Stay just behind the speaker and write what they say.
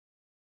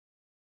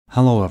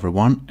Hello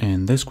everyone,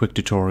 in this quick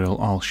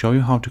tutorial I'll show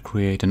you how to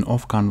create an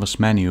Offcanvas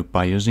menu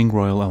by using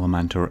Royal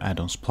Elementor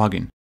add-ons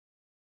plugin.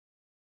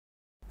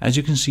 As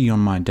you can see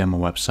on my demo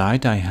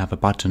website, I have a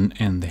button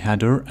in the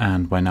header,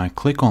 and when I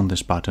click on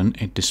this button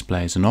it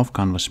displays an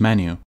Offcanvas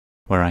menu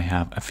where I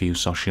have a few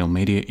social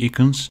media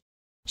icons,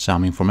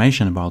 some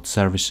information about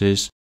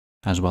services,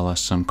 as well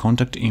as some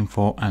contact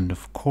info, and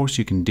of course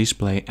you can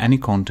display any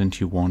content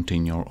you want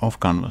in your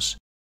Offcanvas.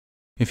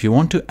 If you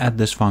want to add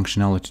this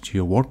functionality to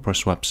your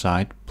WordPress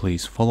website,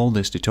 please follow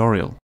this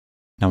tutorial.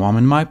 Now I'm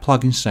in my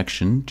plugins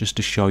section just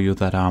to show you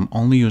that I'm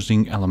only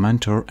using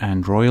Elementor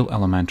and Royal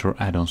Elementor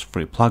add-ons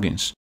free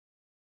plugins.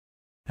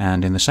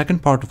 And in the second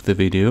part of the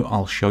video,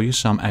 I'll show you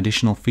some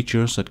additional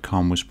features that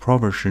come with Pro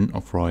version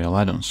of Royal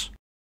add-ons.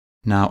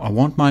 Now I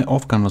want my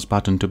Offcanvas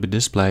button to be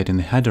displayed in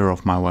the header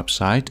of my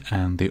website,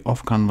 and the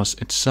Offcanvas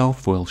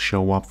itself will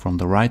show up from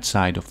the right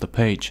side of the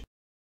page.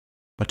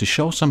 But to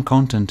show some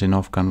content in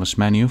Offcanvas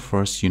menu,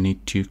 first you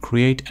need to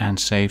create and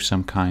save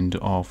some kind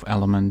of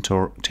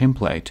Elementor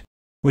template,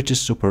 which is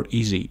super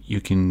easy.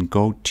 You can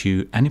go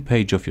to any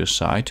page of your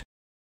site,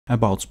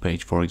 About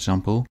page for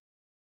example,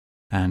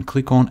 and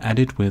click on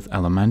Edit with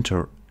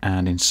Elementor,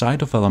 and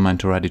inside of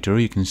Elementor editor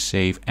you can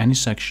save any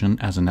section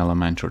as an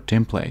Elementor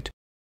template.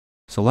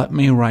 So let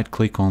me right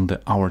click on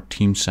the Our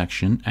Team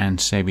section and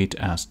save it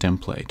as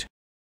template.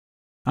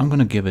 I'm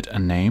gonna give it a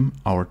name,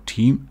 Our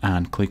Team,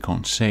 and click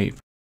on Save.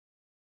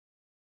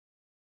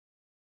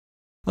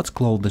 Let's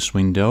close this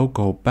window,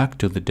 go back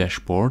to the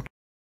dashboard,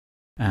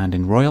 and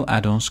in Royal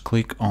Add-ons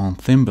click on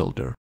Theme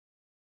Builder.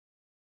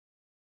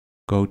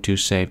 Go to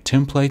Save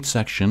Template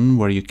section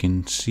where you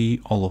can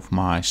see all of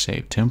my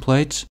saved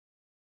templates.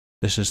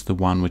 This is the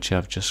one which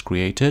I've just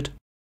created.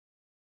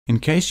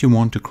 In case you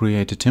want to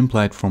create a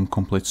template from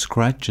complete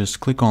scratch, just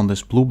click on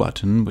this blue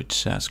button which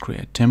says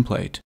Create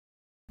Template.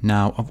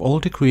 Now I've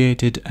already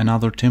created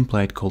another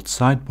template called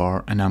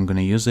Sidebar, and I'm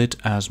gonna use it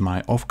as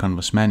my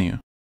Offcanvas menu.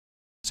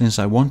 Since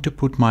I want to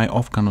put my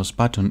Offcanvas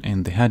button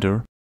in the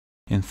header,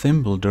 in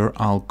Theme Builder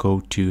I'll go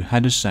to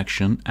Header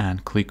section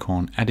and click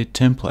on Edit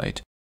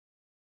Template.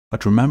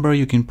 But remember,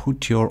 you can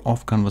put your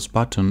Offcanvas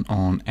button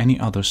on any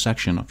other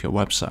section of your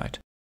website.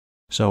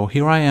 So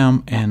here I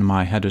am in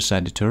my headers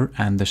editor,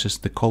 and this is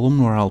the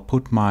column where I'll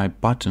put my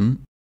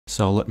button.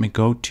 So let me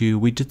go to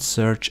Widget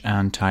Search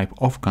and type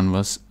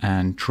Offcanvas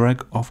and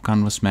drag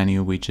Offcanvas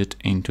menu widget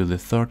into the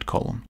third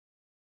column.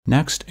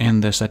 Next,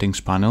 in the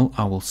settings panel,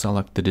 I will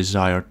select the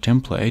desired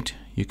template.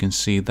 You can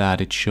see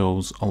that it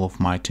shows all of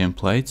my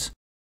templates.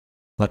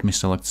 Let me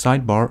select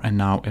Sidebar, and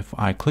now if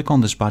I click on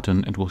this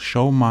button, it will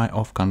show my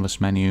Offcanvas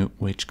menu,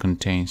 which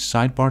contains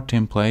Sidebar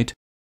template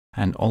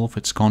and all of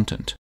its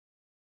content.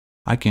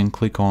 I can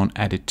click on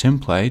Edit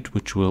Template,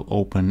 which will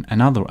open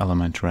another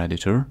Elementor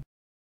editor,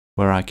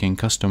 where I can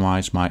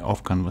customize my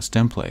Offcanvas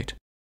template.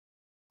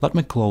 Let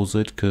me close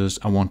it because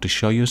I want to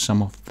show you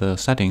some of the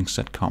settings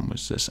that come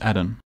with this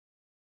add-on.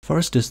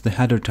 First is the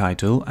header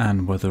title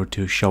and whether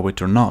to show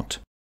it or not.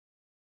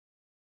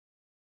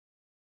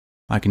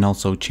 I can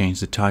also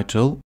change the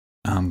title.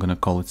 I'm gonna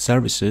call it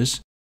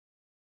Services.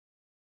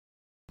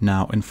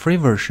 Now in free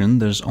version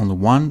there's only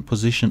one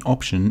position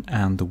option,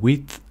 and the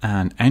width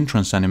and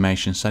entrance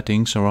animation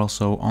settings are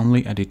also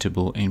only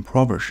editable in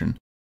Pro version,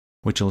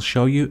 which I'll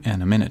show you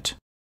in a minute.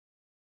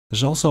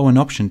 There's also an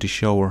option to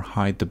show or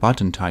hide the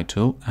button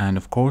title, and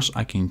of course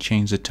I can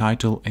change the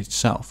title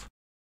itself.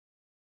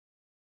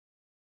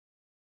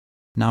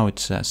 Now it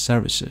says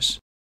Services.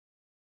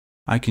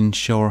 I can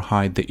show or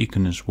hide the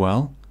icon as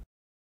well,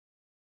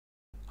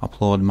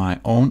 upload my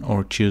own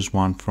or choose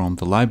one from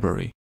the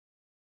library,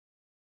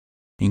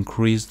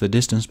 increase the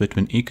distance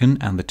between icon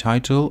and the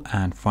title,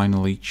 and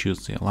finally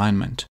choose the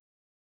alignment.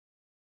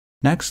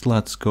 Next,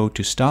 let's go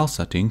to Style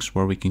settings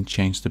where we can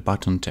change the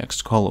button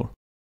text color.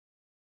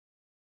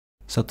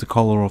 Set the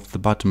color of the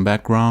button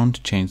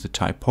background, change the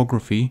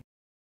typography,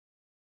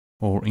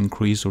 or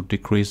increase or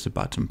decrease the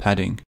button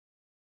padding.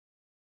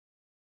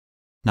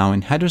 Now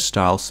in Header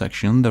Style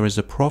section there is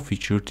a Pro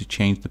feature to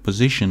change the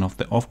position of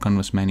the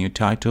Offcanvas menu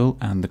title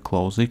and the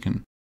close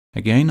icon.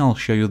 Again, I'll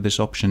show you this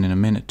option in a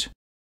minute.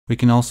 We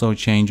can also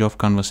change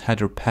Offcanvas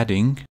header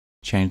padding,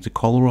 change the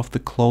color of the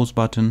close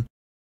button,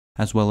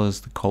 as well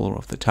as the color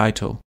of the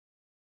title.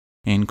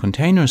 In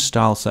Container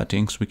Style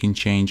settings we can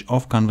change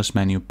Offcanvas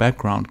menu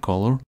background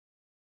color.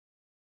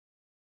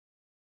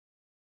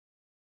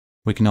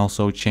 We can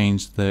also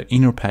change the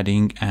inner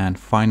padding and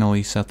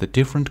finally set the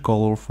different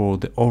color for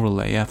the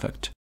overlay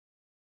effect.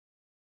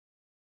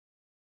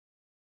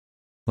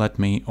 Let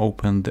me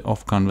open the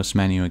Offcanvas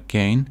menu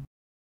again,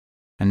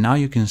 and now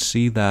you can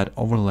see that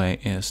overlay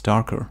is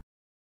darker.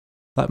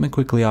 Let me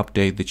quickly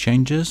update the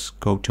changes,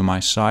 go to my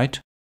site,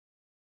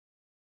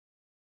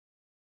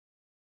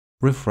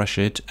 refresh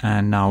it,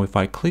 and now if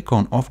I click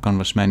on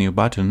Offcanvas menu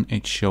button,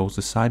 it shows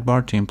the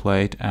sidebar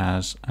template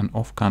as an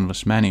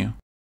Offcanvas menu.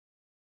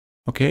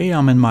 Okay,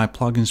 I'm in my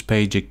plugins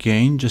page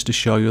again just to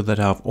show you that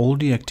I've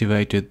already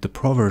activated the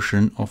Pro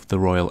version of the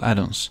Royal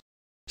add-ons.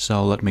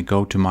 So let me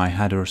go to my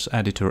headers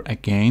editor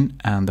again,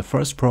 and the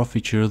first Pro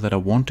feature that I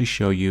want to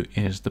show you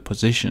is the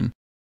position.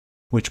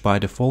 which by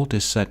default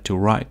is set to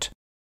right,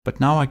 but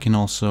now I can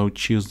also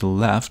choose the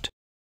left,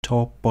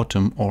 top,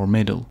 bottom or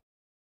middle.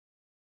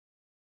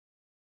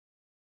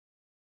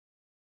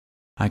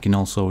 I can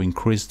also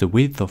increase the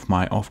width of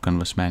my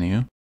Offcanvas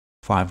menu,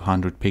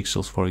 500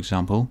 pixels for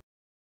example.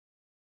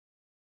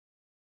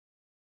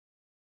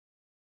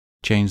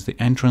 Change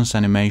the entrance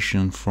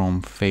animation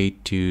from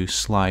fade to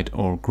slide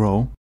or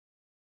grow.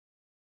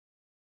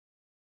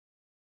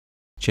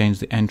 Change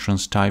the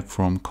entrance type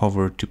from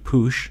cover to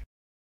push,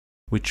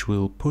 which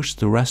will push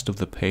the rest of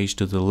the page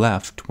to the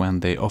left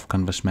when the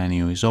Offcanvas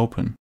menu is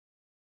open.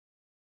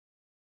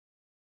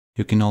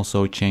 You can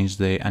also change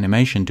the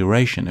animation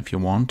duration if you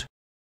want,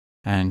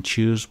 and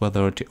choose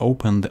whether to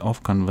open the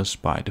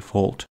Offcanvas by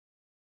default.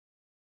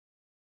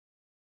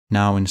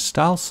 Now in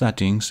Style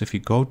Settings, if you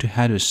go to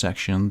Header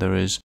section, there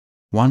is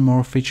one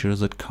more feature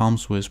that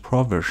comes with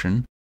Pro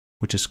version,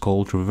 which is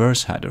called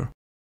Reverse Header.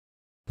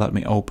 Let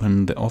me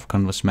open the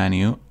Offcanvas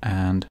menu,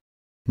 and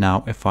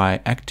now if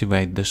I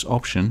activate this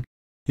option,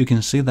 you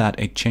can see that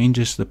it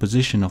changes the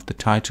position of the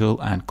title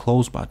and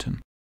close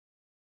button.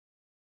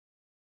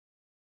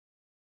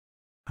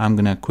 I'm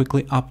gonna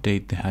quickly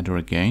update the header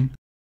again.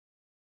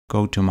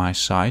 Go to my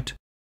site,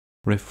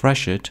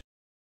 refresh it,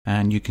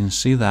 and you can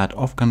see that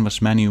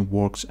Offcanvas menu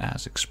works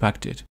as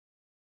expected.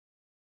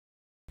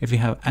 If you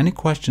have any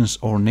questions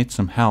or need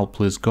some help,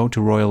 please go to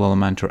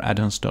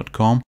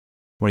royalelementoraddons.com,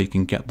 where you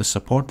can get the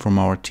support from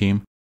our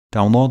team,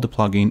 download the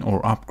plugin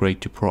or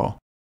upgrade to Pro.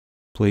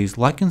 Please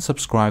like and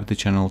subscribe the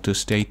channel to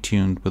stay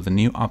tuned with the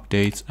new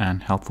updates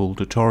and helpful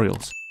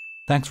tutorials.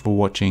 Thanks for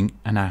watching,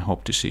 and I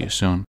hope to see you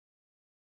soon.